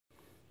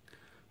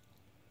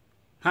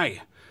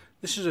Hi,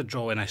 this is a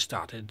drawing I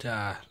started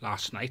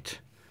last night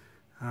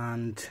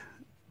and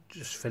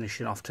just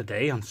finishing off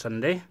today on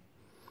Sunday,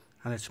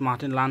 and it's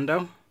Martin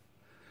Landau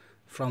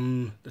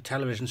from the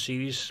television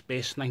series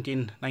Space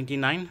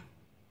 1999.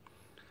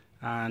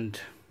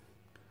 And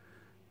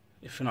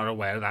if you're not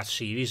aware of that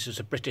series, it's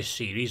a British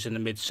series in the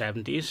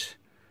mid-70s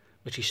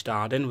which he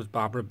starred in with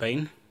Barbara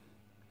Bain.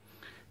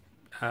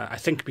 I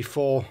think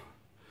before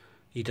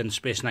he done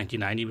Space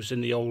 99 he was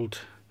in the old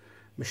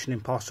Mission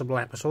Impossible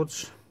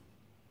episodes.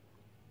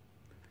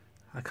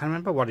 I can't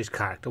remember what his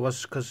character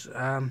was because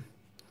I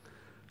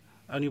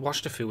only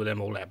watched a few of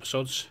them old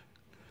episodes.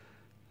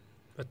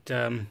 But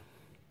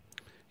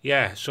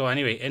yeah, so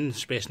anyway, in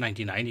Space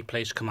 99 he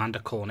plays Commander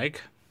Koenig,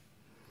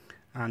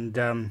 and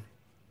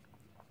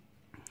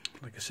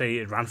like I say,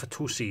 it ran for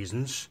 2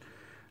 seasons,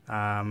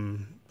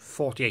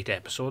 48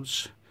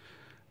 episodes,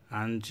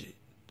 and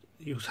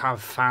you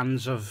have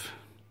fans of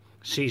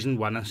season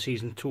 1 and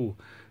season 2.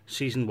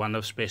 Season 1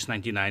 of Space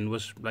 99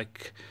 was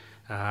like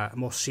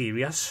more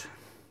serious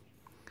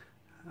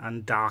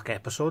and dark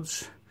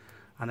episodes,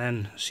 and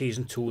then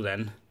season 2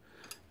 then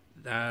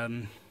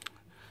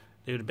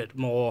they were a bit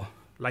more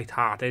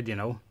light-hearted, you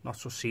know, not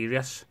so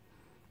serious,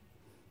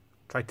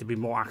 tried to be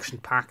more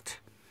action-packed.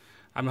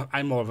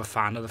 I'm more of a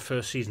fan of the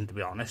first season, to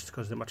be honest,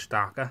 because they're much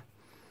darker.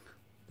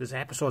 There's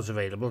episodes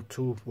available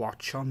to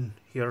watch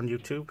here on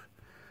YouTube.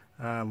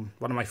 One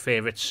of my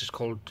favourites is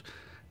called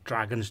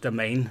Dragon's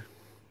Domain.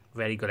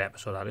 Very good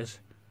episode that is.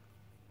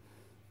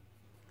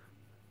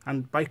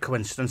 And by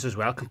coincidence as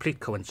well, complete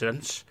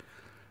coincidence,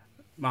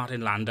 Martin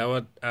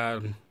Landau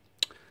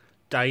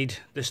died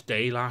this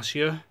day last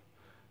year,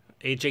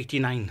 age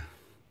 89.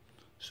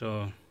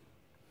 So,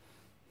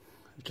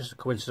 just a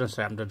coincidence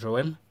I happened to draw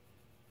him.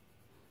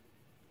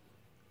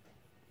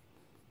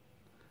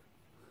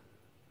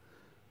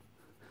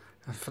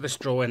 And for this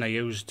drawing I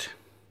used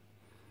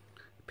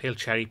pale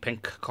cherry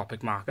pink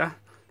Copic marker.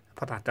 I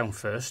put that down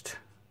first.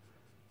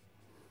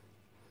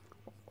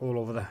 All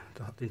over the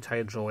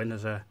entire drawing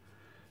as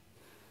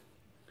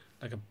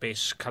like a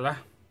base colour,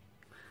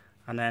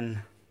 and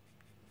then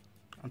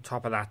on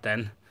top of that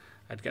then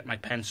I'd get my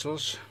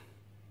pencils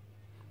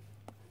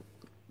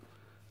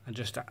and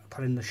just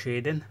put in the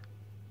shading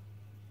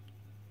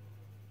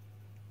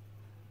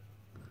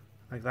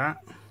like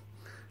that.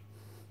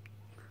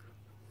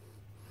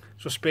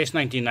 So Space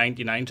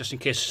 1999, just in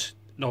case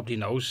nobody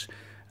knows,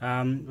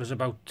 was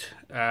about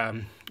a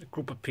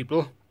group of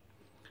people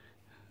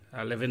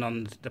living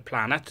on the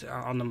planet,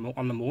 on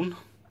the moon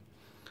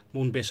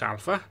base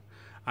Alpha.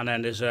 And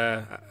then there's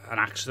an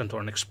accident or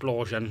an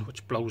explosion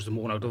which blows the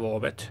moon out of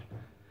orbit,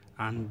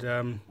 and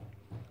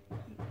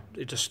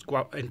they just go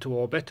out into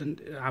orbit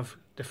and have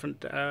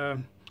different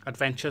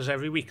adventures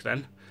every week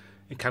then,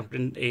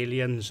 encountering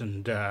aliens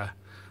and or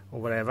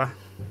whatever.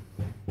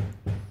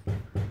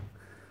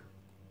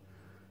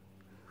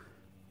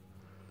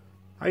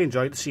 I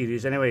enjoyed the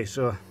series anyway,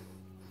 so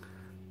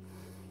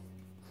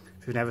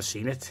if you've never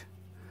seen it,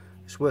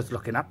 it's worth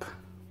looking up.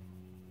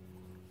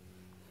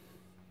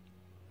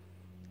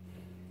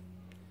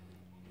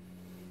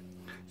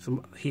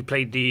 So he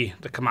played the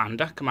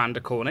Commander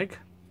Koenig.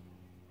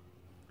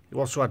 He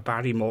also had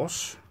Barry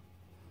Morse,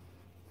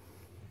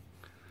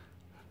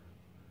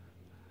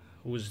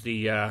 who was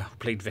who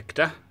played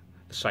Victor,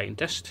 the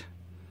scientist.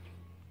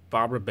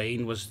 Barbara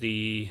Bain was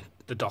the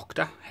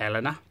doctor,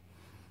 Helena.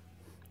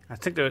 I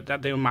think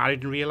that they were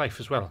married in real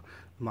life as well,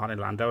 Martin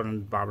Landau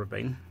and Barbara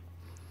Bain.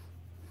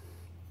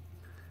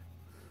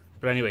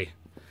 But anyway,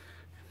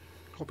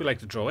 hope you like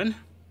the drawing.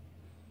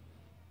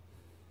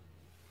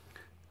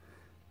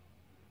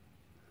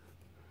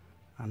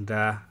 And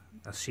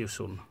I'll see you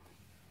soon.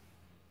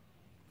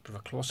 Bit of a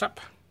close-up.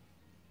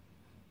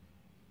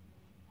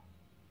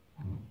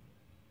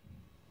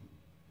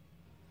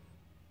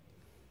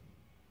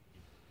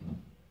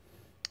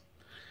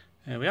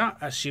 There we are.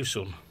 I'll see you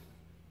soon.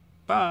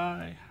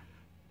 Bye.